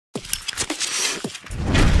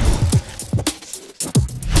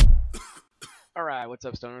Alright, what's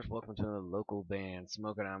up, stoners? Welcome to the local band,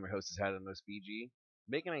 Smokeout. I'm your host, is Had the Most BG.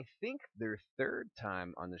 Making, I think, their third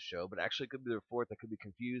time on the show, but actually it could be their fourth. I could be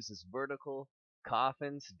confused. This Vertical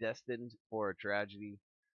Coffins, Destined for a Tragedy.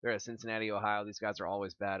 They're at Cincinnati, Ohio. These guys are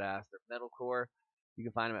always badass. They're metalcore. You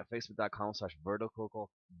can find them at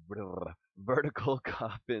facebook.com/vertical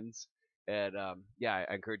coffins. And yeah,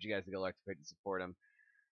 I encourage you guys to go like the page to support them.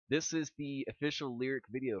 This is the official lyric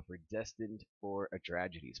video for Destined for a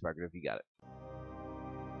Tragedy. Sparker, if you got it.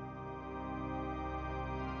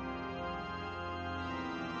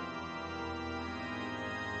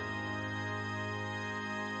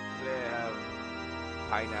 Today I have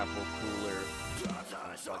pineapple cooler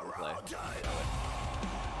plug and play.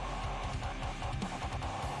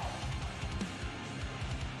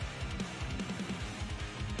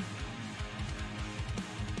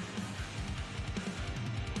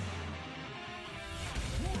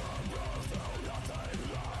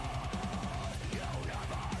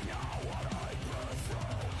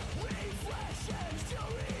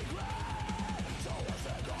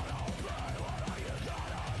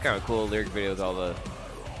 Kind of cool lyric video with all the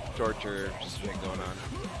torture shit going on.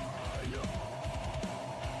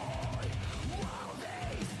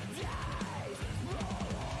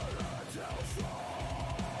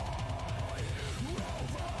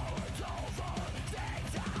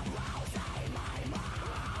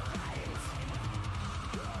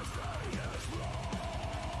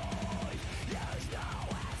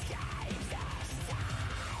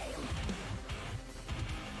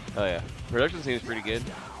 Oh yeah, production seems pretty good.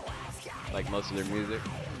 Like most of their music.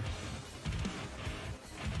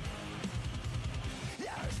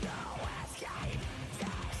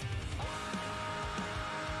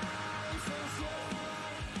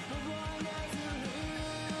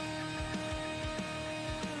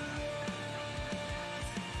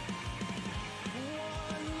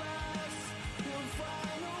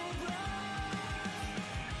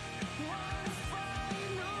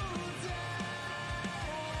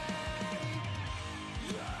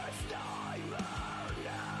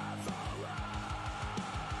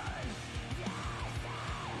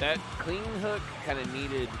 That clean hook kind of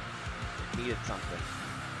needed something.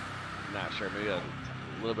 I'm not sure. Maybe a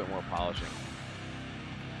little bit more polishing.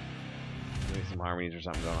 Maybe some harmonies or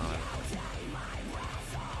something going on.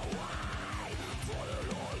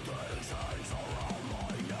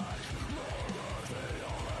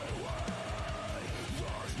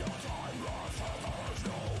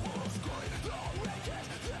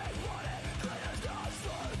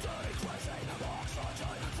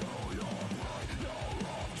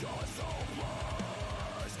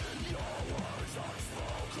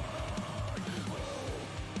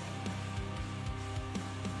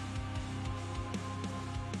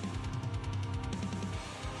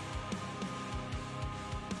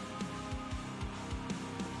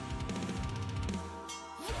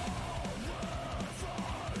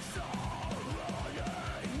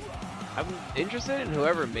 I'm interested in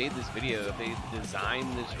whoever made this video, if they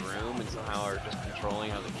designed this room and somehow are just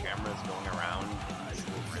controlling how the camera is going around in this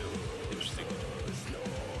little room. Interesting.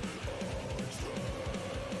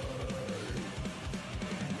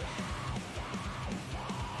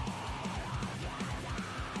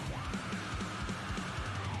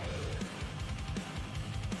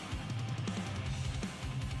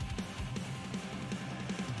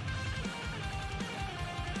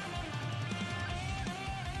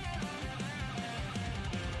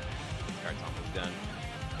 It's almost done.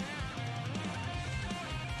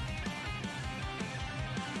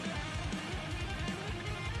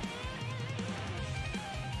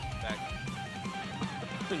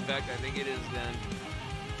 In fact, I think it is done.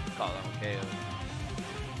 Call that one KO.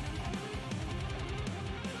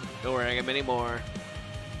 Don't worry, I got many more.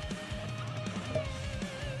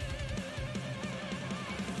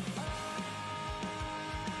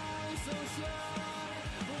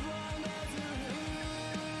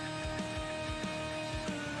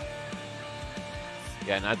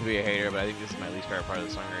 Yeah, not to be a hater, but I think this is my least favorite part of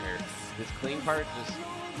the song right here. This clean part just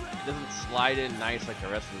doesn't slide in nice like the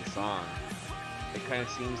rest of the song. It kind of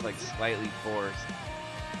seems like slightly forced.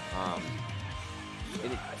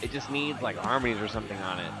 It just needs like harmonies or something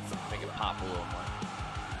on it to make it pop a little more.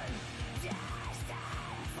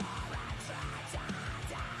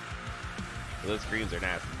 Those screams are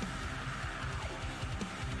nasty.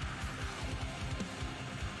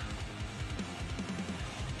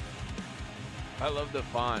 I love the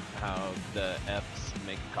font, how the F's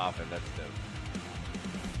make a coffin. That's dope.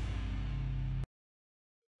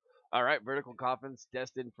 Alright, Vertical Coffins,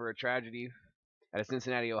 Destined for a Tragedy. Out of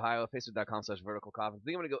Cincinnati, Ohio, facebook.com/verticalcoffins. I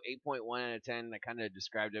think I'm going to go 8.1 out of 10. I kind of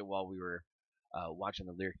described it while we were watching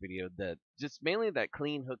the lyric video. That just mainly that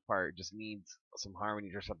clean hook part just needs some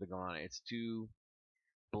harmonies or something going on. It's too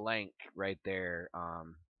blank right there.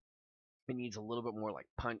 It needs a little bit more like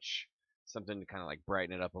punch, something to kind of like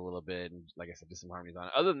brighten it up a little bit, and like I said, just some harmonies on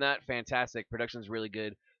it. Other than that, fantastic. Production's really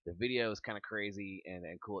good. The video is kind of crazy and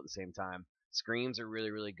cool at the same time. Screams are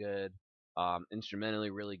really really good. Instrumentally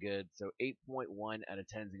really good. So 8.1 out of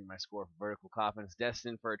 10 is my score for Vertical Coffins.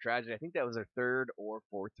 Destined for a Tragedy. I think that was their third or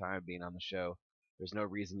fourth time being on the show. There's no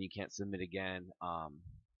reason you can't submit again. I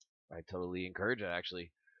totally encourage it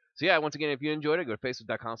actually. So yeah, once again, if you enjoyed it, go to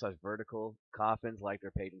facebook.com/vertical coffins, like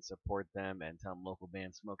their page and support them, and tell them local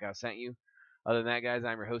band Smokeout sent you. Other than that, guys,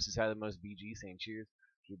 I'm your host, who's had the most BG, saying cheers,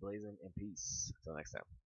 keep blazing, and peace. Until next time.